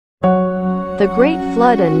The Great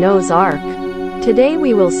Flood and Noah's Ark. Today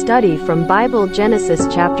we will study from Bible Genesis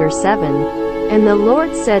chapter 7. And the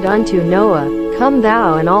Lord said unto Noah, Come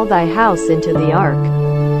thou and all thy house into the ark.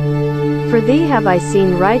 For thee have I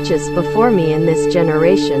seen righteous before me in this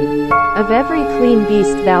generation. Of every clean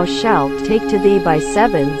beast thou shalt take to thee by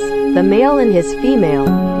sevens, the male and his female,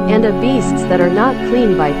 and of beasts that are not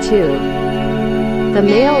clean by two, the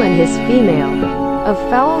male and his female. Of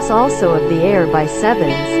fowls also of the air by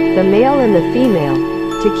sevens, the male and the female,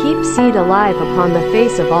 to keep seed alive upon the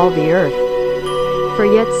face of all the earth, for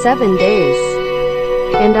yet 7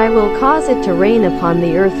 days. And I will cause it to rain upon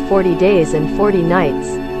the earth 40 days and 40 nights,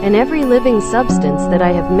 and every living substance that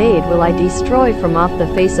I have made will I destroy from off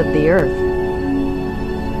the face of the earth.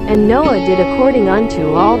 And Noah did according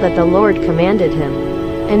unto all that the Lord commanded him.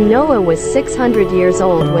 And Noah was 600 years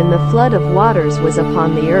old when the flood of waters was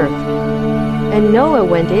upon the earth. And Noah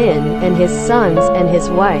went in, and his sons, and his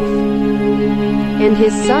wife, and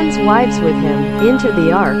his sons' wives with him, into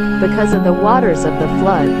the ark, because of the waters of the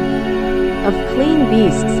flood, of clean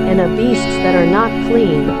beasts, and of beasts that are not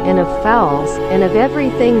clean, and of fowls, and of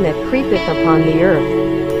everything that creepeth upon the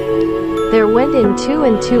earth. There went in 2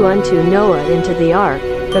 and 2 unto Noah into the ark,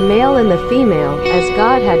 the male and the female, as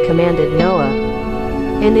God had commanded Noah.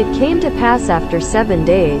 And it came to pass after 7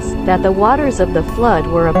 days, that the waters of the flood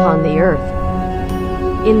were upon the earth.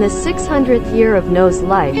 In the 600th year of Noah's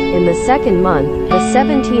life, in the 2nd month, the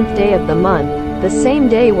 17th day of the month, the same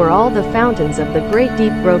day were all the fountains of the great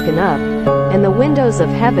deep broken up, and the windows of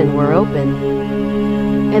heaven were open.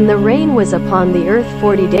 And the rain was upon the earth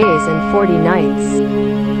 40 days and 40 nights.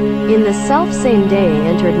 In the selfsame day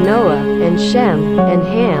entered Noah, and Shem, and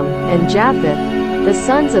Ham, and Japheth, the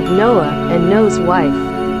sons of Noah, and Noah's wife,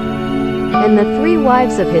 and the 3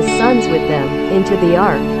 wives of his sons with them, into the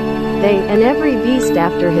ark. They, and every beast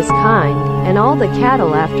after his kind, and all the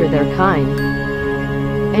cattle after their kind,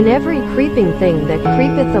 and every creeping thing that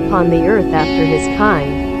creepeth upon the earth after his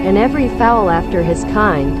kind, and every fowl after his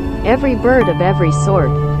kind, every bird of every sort.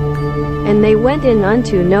 And they went in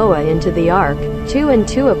unto Noah into the ark, 2 and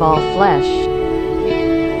 2 of all flesh,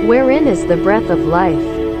 wherein is the breath of life.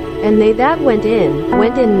 And they that went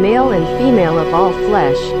in male and female of all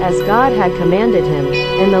flesh, as God had commanded him,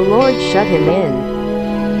 and the Lord shut him in.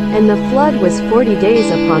 And the flood was 40 days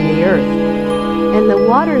upon the earth. And the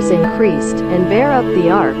waters increased, and bare up the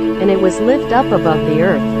ark, and it was lift up above the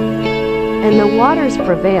earth. And the waters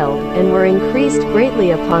prevailed, and were increased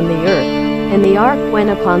greatly upon the earth, and the ark went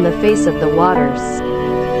upon the face of the waters.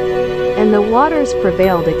 And the waters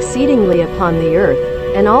prevailed exceedingly upon the earth,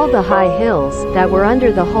 and all the high hills, that were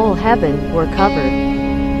under the whole heaven, were covered.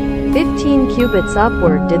 15 cubits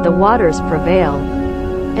upward did the waters prevail,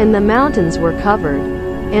 and the mountains were covered.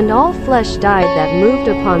 And all flesh died that moved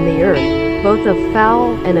upon the earth, both of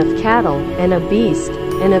fowl, and of cattle, and of beast,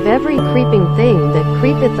 and of every creeping thing that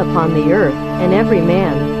creepeth upon the earth, and every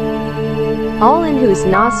man, all in whose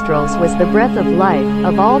nostrils was the breath of life,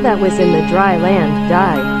 of all that was in the dry land,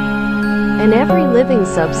 died. And every living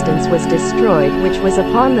substance was destroyed which was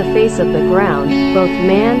upon the face of the ground, both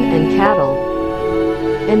man and cattle,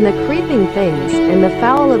 and the creeping things, and the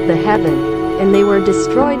fowl of the heaven, and they were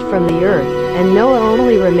destroyed from the earth. And Noah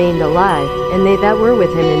only remained alive, and they that were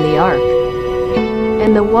with him in the ark.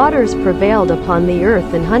 And the waters prevailed upon the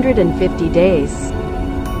earth 150 days.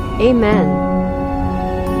 Amen.